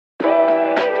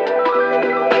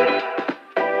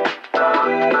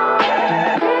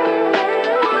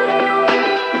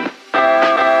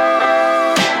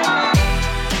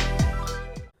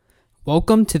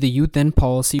Welcome to the Youth and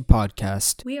Policy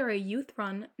Podcast. We are a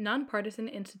youth-run, nonpartisan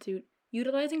institute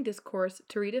utilizing discourse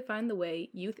to redefine the way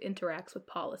youth interacts with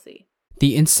policy.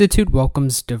 The Institute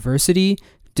welcomes diversity,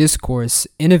 discourse,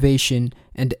 innovation,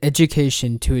 and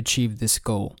education to achieve this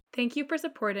goal. Thank you for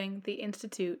supporting the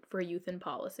Institute for Youth and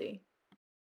Policy.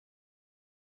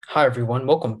 Hi, everyone.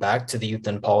 Welcome back to the Youth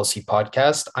and Policy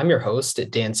Podcast. I'm your host,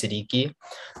 Dan Siddiqui.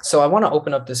 So I want to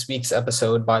open up this week's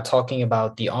episode by talking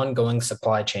about the ongoing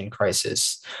supply chain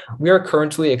crisis. We are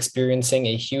currently experiencing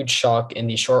a huge shock in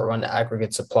the short-run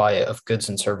aggregate supply of goods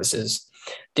and services.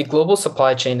 The global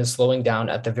supply chain is slowing down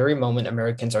at the very moment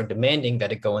Americans are demanding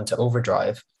that it go into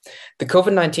overdrive. The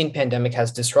COVID-19 pandemic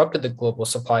has disrupted the global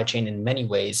supply chain in many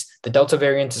ways. The Delta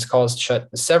variant has caused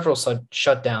several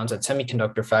shutdowns at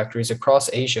semiconductor factories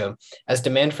across Asia as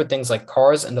demand for things like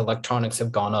cars and electronics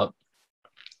have gone up.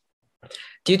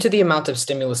 Due to the amount of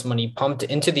stimulus money pumped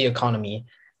into the economy,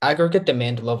 aggregate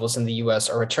demand levels in the US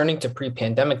are returning to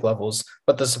pre-pandemic levels,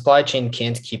 but the supply chain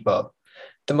can't keep up.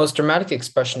 The most dramatic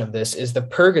expression of this is the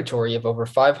purgatory of over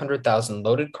 500,000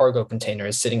 loaded cargo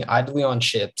containers sitting idly on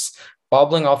ships,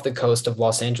 bobbling off the coast of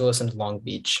Los Angeles and Long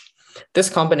Beach. This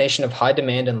combination of high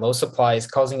demand and low supply is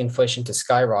causing inflation to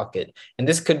skyrocket, and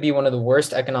this could be one of the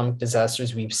worst economic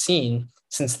disasters we've seen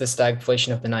since the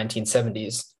stagflation of the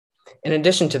 1970s. In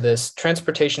addition to this,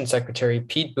 Transportation Secretary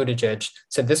Pete Buttigieg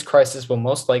said this crisis will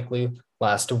most likely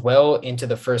last well into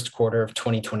the first quarter of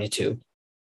 2022.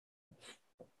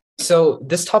 So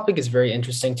this topic is very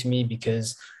interesting to me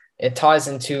because it ties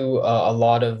into a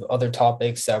lot of other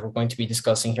topics that we're going to be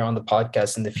discussing here on the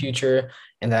podcast in the future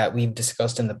and that we've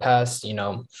discussed in the past.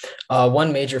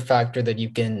 One major factor that you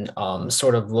can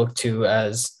sort of look to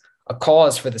as a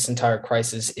cause for this entire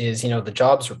crisis is, the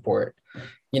jobs report.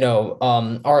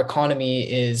 Our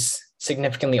economy is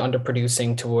significantly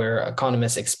underproducing to where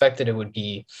economists expected it would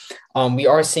be. We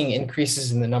are seeing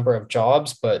increases in the number of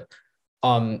jobs, but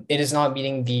it is not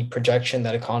meeting the projection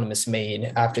that economists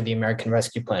made after the American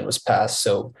Rescue Plan was passed.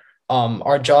 So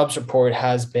our jobs report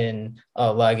has been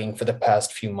lagging for the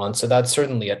past few months. So that's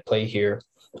certainly at play here.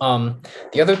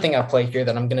 The other thing at play here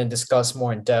that I'm going to discuss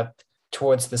more in depth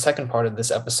towards the second part of this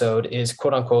episode is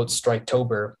quote unquote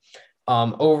StrikeTober.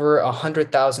 Over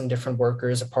 100,000 different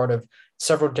workers, a part of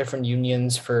several different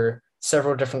unions for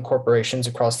several different corporations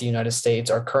across the United States,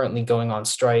 are currently going on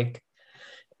strike.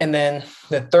 And then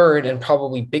the third and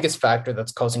probably biggest factor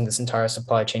that's causing this entire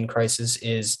supply chain crisis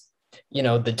is,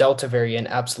 the Delta variant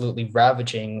absolutely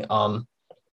ravaging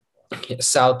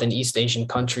South and East Asian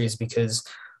countries, because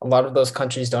a lot of those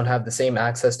countries don't have the same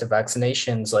access to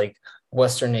vaccinations like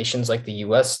Western nations like the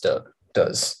US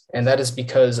does. And that is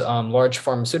because large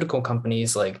pharmaceutical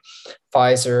companies like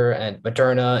Pfizer and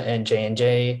Moderna and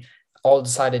J&J all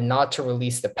decided not to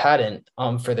release the patent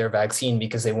for their vaccine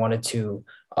because they wanted to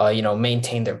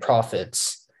maintain their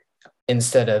profits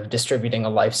instead of distributing a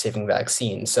life-saving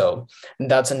vaccine. So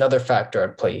that's another factor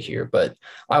at play here. But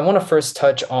I want to first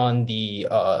touch on the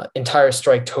entire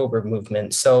StrikeTober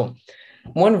movement. So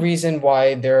one reason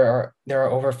why there are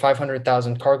over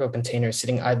 500,000 cargo containers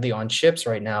sitting idly on ships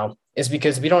right now is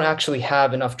because we don't actually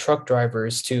have enough truck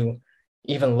drivers to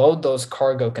even load those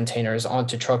cargo containers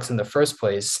onto trucks in the first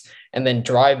place and then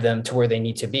drive them to where they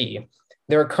need to be.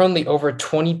 There are currently over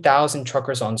 20,000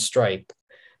 truckers on strike.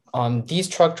 These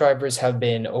truck drivers have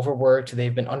been overworked,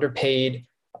 they've been underpaid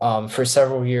for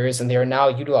several years, and they are now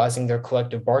utilizing their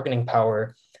collective bargaining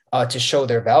power to show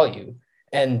their value.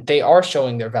 And they are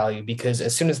showing their value because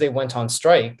as soon as they went on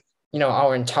strike,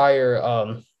 our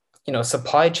entire,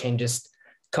 supply chain just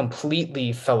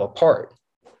completely fell apart.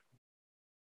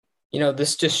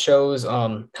 This just shows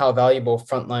how valuable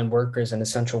frontline workers and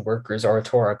essential workers are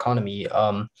to our economy.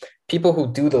 People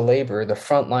who do the labor, the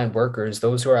frontline workers,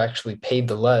 those who are actually paid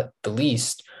the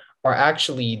least, are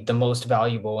actually the most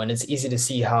valuable. And it's easy to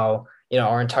see how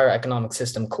our entire economic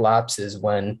system collapses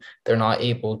when they're not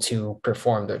able to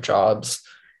perform their jobs.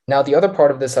 Now, the other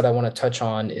part of this that I want to touch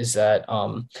on is that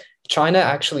China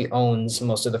actually owns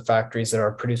most of the factories that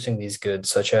are producing these goods,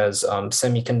 such as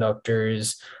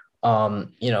semiconductors,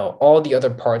 all the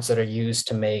other parts that are used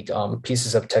to make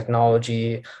pieces of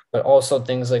technology, but also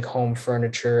things like home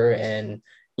furniture and,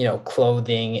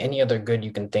 clothing, any other good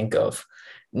you can think of.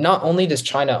 Not only does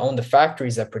China own the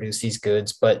factories that produce these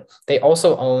goods, but they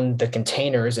also own the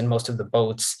containers and most of the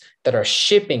boats that are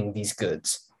shipping these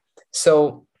goods.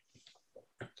 So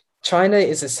China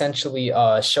is essentially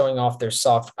showing off their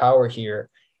soft power here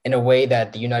in a way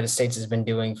that the United States has been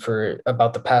doing for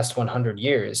about the past 100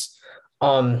 years.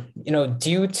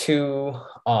 Due to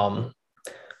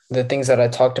the things that I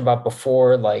talked about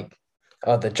before, like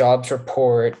the jobs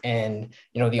report and,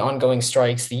 the ongoing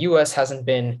strikes, the U.S. hasn't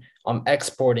been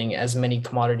exporting as many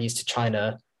commodities to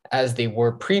China as they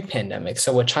were pre-pandemic.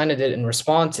 So what China did in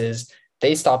response is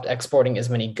they stopped exporting as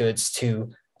many goods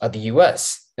to the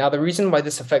US. Now, the reason why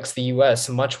this affects the US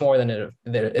much more than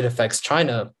it affects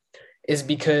China is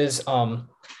because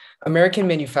American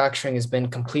manufacturing has been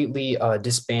completely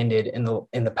disbanded in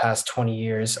the past 20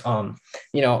 years.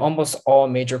 Almost all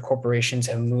major corporations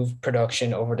have moved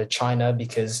production over to China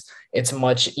because it's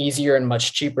much easier and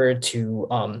much cheaper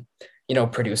to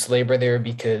produce labor there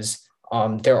because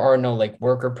there are no like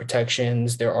worker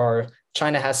protections.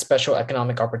 China has special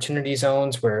economic opportunity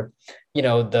zones where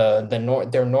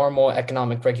their normal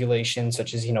economic regulations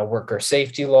such as worker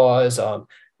safety laws,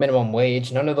 minimum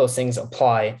wage, none of those things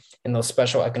apply in those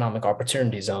special economic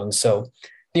opportunity zones. So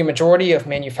the majority of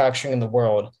manufacturing in the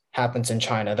world happens in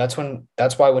China. That's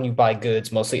why when you buy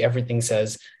goods, mostly everything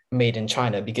says made in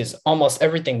China because almost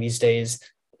everything these days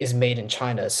is made in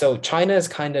China. So China is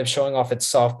kind of showing off its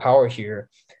soft power here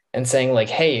and saying like,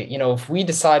 hey, if we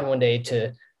decide one day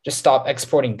to just stop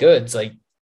exporting goods, like,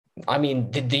 I mean,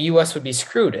 the US would be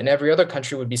screwed and every other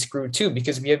country would be screwed too,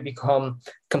 because we have become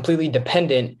completely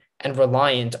dependent and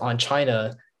reliant on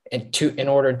China in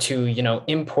order to,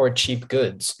 import cheap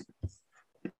goods.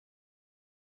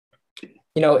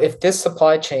 If this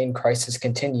supply chain crisis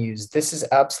continues, this is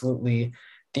absolutely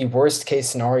the worst case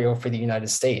scenario for the United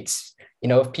States.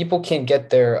 If people can't get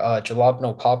their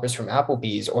jalapeno poppers from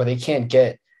Applebee's or they can't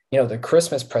get, their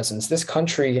Christmas presents, this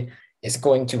country is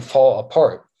going to fall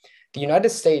apart. The United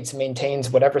States maintains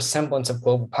whatever semblance of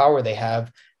global power they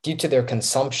have due to their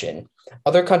consumption.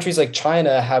 Other countries like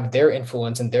China have their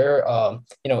influence and their,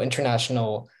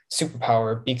 international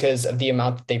superpower because of the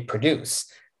amount that they produce.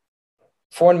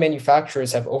 Foreign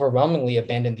manufacturers have overwhelmingly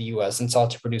abandoned the US and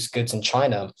sought to produce goods in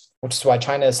China, which is why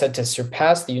China is said to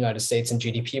surpass the United States in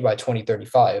GDP by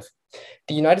 2035.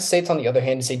 The United States, on the other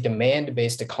hand, is a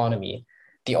demand-based economy.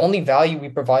 The only value we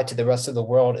provide to the rest of the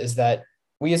world is that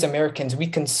we as Americans, we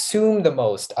consume the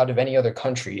most out of any other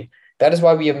country. That is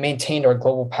why we have maintained our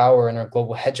global power and our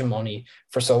global hegemony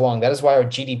for so long. That is why our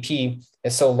GDP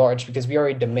is so large, because we are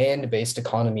a demand-based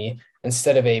economy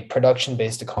instead of a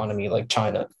production-based economy like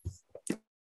China.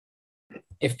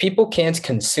 If people can't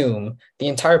consume, the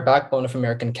entire backbone of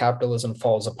American capitalism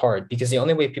falls apart, because the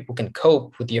only way people can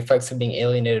cope with the effects of being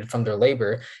alienated from their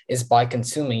labor is by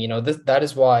consuming. That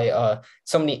is why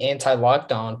so many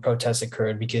anti-lockdown protests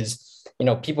occurred, because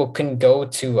people couldn't go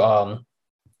to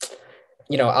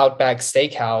Outback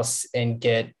Steakhouse and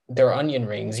get their onion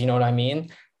rings. You know what I mean?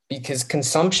 Because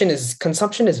consumption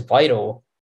is vital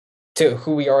to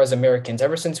who we are as Americans.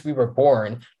 Ever since we were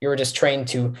born, you were just trained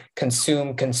to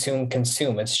consume.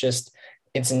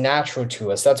 It's natural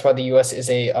to us. That's why the US is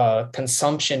a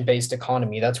consumption-based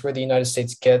economy. That's where the United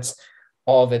States gets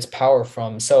all of its power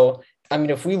from. So, I mean,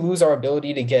 if we lose our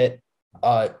ability to get,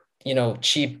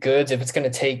 cheap goods, if it's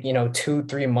going to take,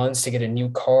 2-3 months to get a new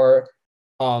car,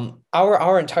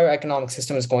 our entire economic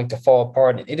system is going to fall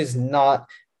apart. And it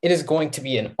is going to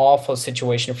be an awful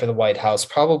situation for the White House,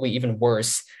 probably even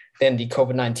worse than the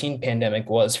COVID-19 pandemic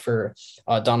was for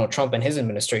Donald Trump and his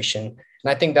administration.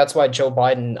 And I think that's why Joe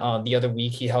Biden, the other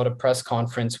week, he held a press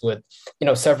conference with,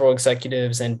 several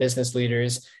executives and business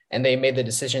leaders, and they made the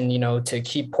decision, to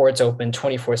keep ports open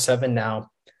 24/7 now.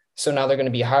 So now they're going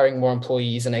to be hiring more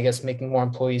employees and I guess making more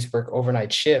employees work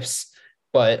overnight shifts.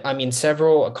 But I mean,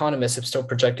 several economists have still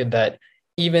projected that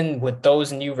even with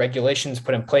those new regulations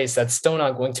put in place, that's still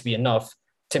not going to be enough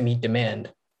to meet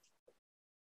demand.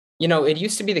 It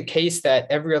used to be the case that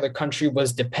every other country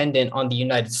was dependent on the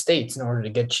United States in order to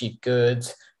get cheap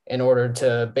goods, in order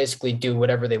to basically do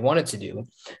whatever they wanted to do.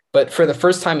 But for the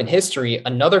first time in history,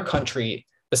 another country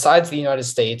besides the United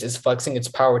States is flexing its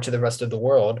power to the rest of the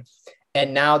world.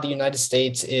 And now the United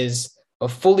States is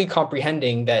fully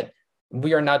comprehending that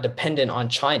we are not dependent on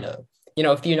China.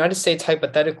 If the United States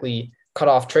hypothetically cut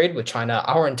off trade with China,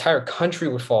 our entire country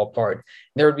would fall apart.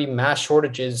 There would be mass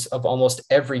shortages of almost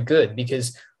every good,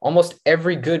 because almost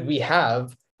every good we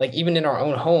have, like even in our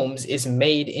own homes, is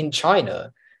made in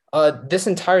China. This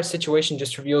entire situation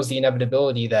just reveals the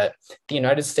inevitability that the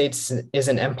United States is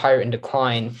an empire in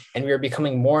decline, and we are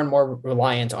becoming more and more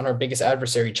reliant on our biggest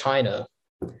adversary, China.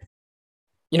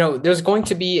 There's going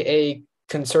to be a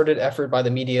concerted effort by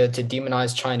the media to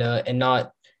demonize China and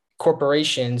not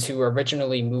corporations who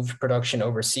originally moved production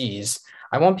overseas.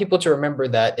 I want people to remember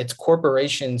that it's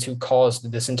corporations who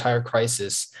caused this entire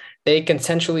crisis. They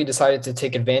consensually decided to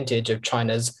take advantage of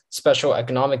China's special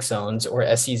economic zones, or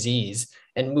SEZs,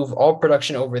 and move all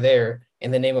production over there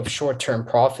in the name of short-term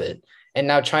profit. And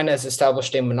now China has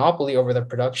established a monopoly over the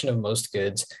production of most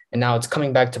goods. And now it's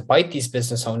coming back to bite these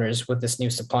business owners with this new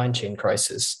supply chain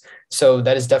crisis. So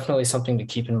that is definitely something to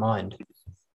keep in mind.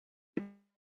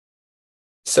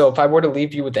 So if I were to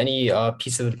leave you with any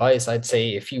piece of advice, I'd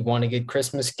say if you want to get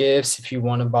Christmas gifts, if you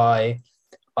want to buy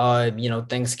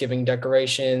Thanksgiving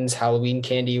decorations, Halloween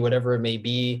candy, whatever it may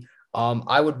be,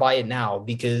 I would buy it now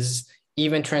because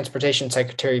even Transportation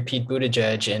Secretary Pete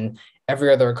Buttigieg and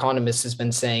every other economist has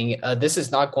been saying this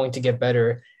is not going to get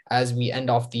better as we end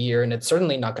off the year, and it's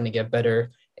certainly not going to get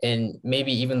better in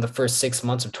maybe even the first 6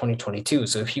 months of 2022.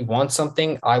 So if you want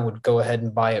something, I would go ahead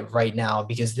and buy it right now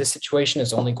because this situation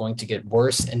is only going to get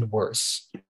worse and worse.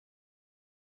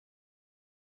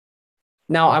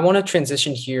 Now, I want to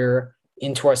transition here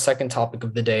into our second topic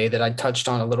of the day that I touched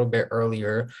on a little bit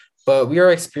earlier, but we are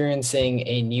experiencing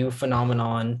a new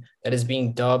phenomenon that is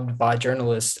being dubbed by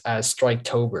journalists as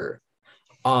StrikeTober.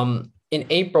 In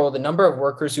April, the number of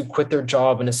workers who quit their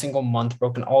job in a single month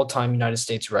broke an all-time United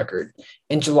States record.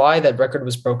 In July, that record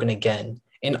was broken again.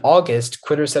 In August,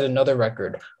 quitters set another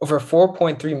record. Over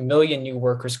 4.3 million new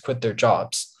workers quit their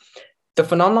jobs. The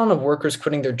phenomenon of workers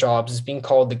quitting their jobs is being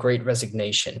called the Great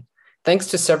Resignation. Thanks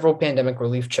to several pandemic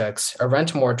relief checks, a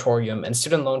rent moratorium, and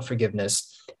student loan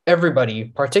forgiveness, everybody,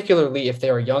 particularly if they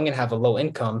are young and have a low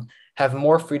income, have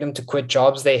more freedom to quit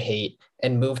jobs they hate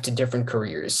and move to different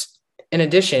careers. In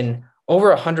addition, over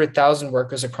 100,000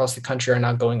 workers across the country are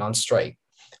now going on strike.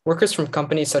 Workers from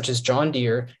companies such as John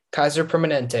Deere, Kaiser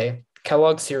Permanente,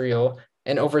 Kellogg Cereal,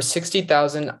 and over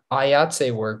 60,000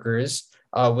 IATSE workers,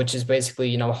 which is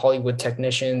basically, Hollywood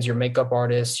technicians, your makeup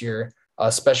artists, your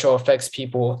special effects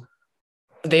people,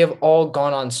 they have all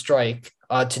gone on strike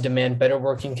to demand better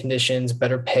working conditions,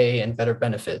 better pay, and better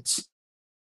benefits.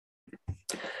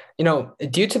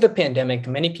 Due to the pandemic,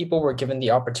 many people were given the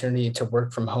opportunity to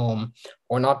work from home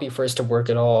or not be forced to work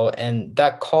at all. And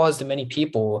that caused many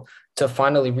people to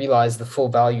finally realize the full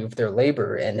value of their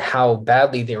labor and how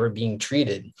badly they were being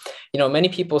treated. Many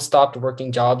people stopped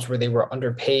working jobs where they were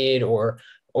underpaid or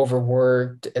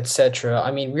overworked, etc. I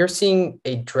mean, we're seeing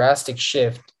a drastic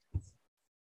shift.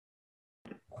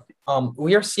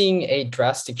 We are seeing a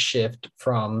drastic shift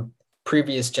from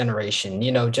previous generation.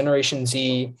 Generation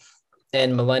Z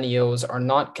and millennials are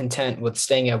not content with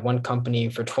staying at one company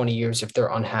for 20 years if they're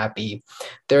unhappy.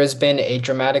 There has been a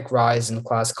dramatic rise in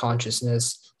class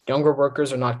consciousness. Younger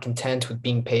workers are not content with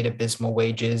being paid abysmal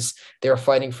wages. They are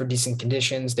fighting for decent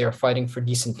conditions. They are fighting for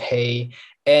decent pay.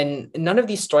 And none of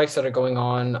these strikes that are going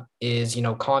on is,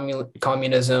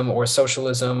 communism or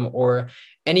socialism or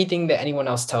anything that anyone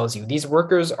else tells you. These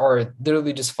workers are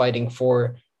literally just fighting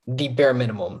for the bare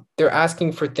minimum. They're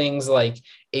asking for things like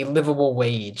a livable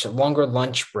wage, longer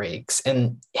lunch breaks,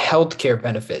 and healthcare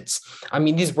benefits. I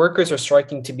mean, these workers are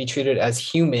striking to be treated as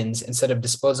humans instead of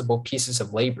disposable pieces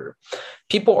of labor.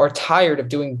 People are tired of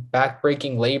doing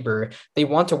backbreaking labor. They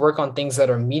want to work on things that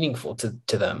are meaningful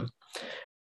to them.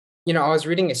 I was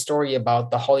reading a story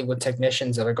about the Hollywood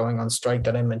technicians that are going on strike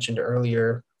that I mentioned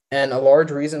earlier. And a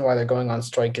large reason why they're going on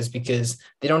strike is because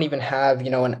they don't even have,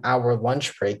 an hour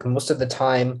lunch break. Most of the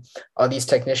time, these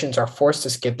technicians are forced to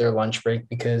skip their lunch break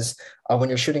because when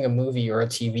you're shooting a movie or a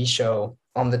TV show,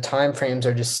 the time frames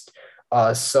are just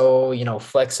so,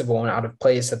 flexible and out of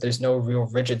place that there's no real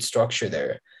rigid structure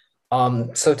there.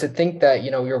 So to think that,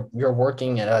 you're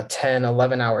working a 10,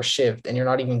 11-hour shift and you're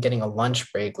not even getting a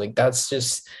lunch break, like that's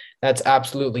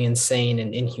absolutely insane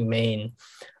and inhumane.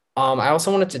 I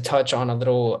also wanted to touch on a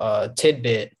little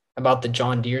tidbit about the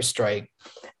John Deere strike.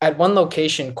 At one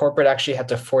location, corporate actually had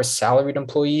to force salaried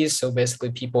employees, so basically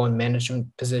people in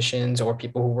management positions or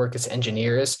people who work as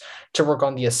engineers, to work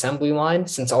on the assembly line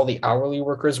since all the hourly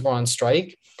workers were on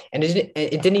strike. And it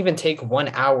didn't even take 1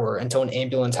 hour until an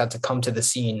ambulance had to come to the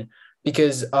scene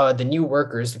because the new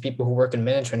workers, the people who work in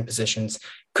management positions,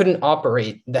 couldn't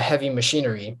operate the heavy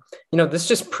machinery. This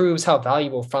just proves how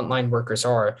valuable frontline workers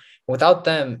are. Without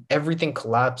them, everything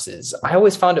collapses. I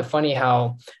always found it funny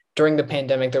how during the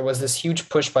pandemic, there was this huge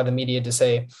push by the media to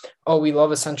say, oh, we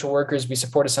love essential workers, we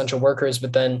support essential workers.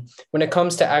 But then when it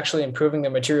comes to actually improving the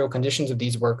material conditions of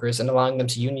these workers and allowing them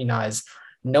to unionize,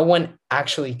 no one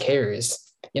actually cares.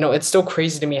 It's still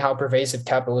crazy to me how pervasive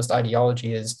capitalist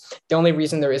ideology is. The only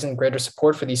reason there isn't greater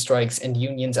support for these strikes and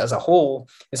unions as a whole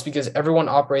is because everyone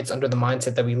operates under the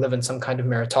mindset that we live in some kind of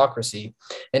meritocracy.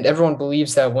 And everyone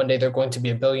believes that one day they're going to be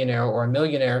a billionaire or a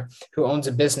millionaire who owns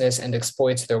a business and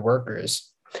exploits their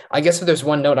workers. I guess if there's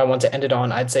one note I want to end it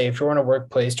on, I'd say if you're in a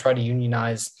workplace, try to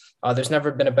unionize. There's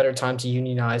never been a better time to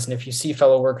unionize. And if you see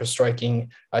fellow workers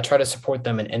striking, try to support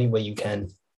them in any way you can.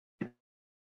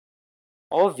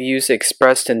 All views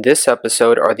expressed in this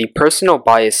episode are the personal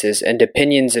biases and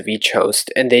opinions of each host,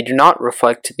 and they do not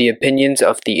reflect the opinions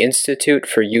of the Institute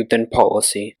for Youth and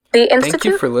Policy. Thank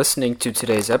you for listening to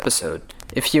today's episode.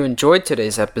 If you enjoyed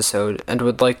today's episode and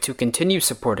would like to continue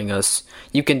supporting us,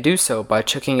 you can do so by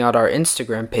checking out our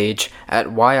Instagram page at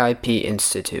YIP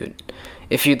Institute.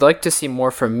 If you'd like to see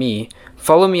more from me,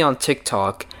 follow me on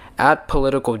TikTok at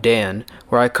PoliticalDan,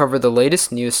 where I cover the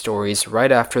latest news stories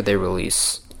right after they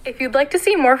release. If you'd like to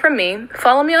see more from me,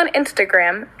 follow me on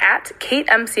Instagram at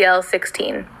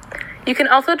KateMCL16. You can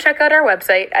also check out our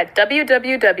website at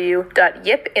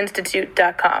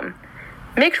www.yipinstitute.com.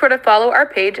 Make sure to follow our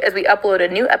page as we upload a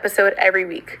new episode every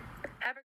week.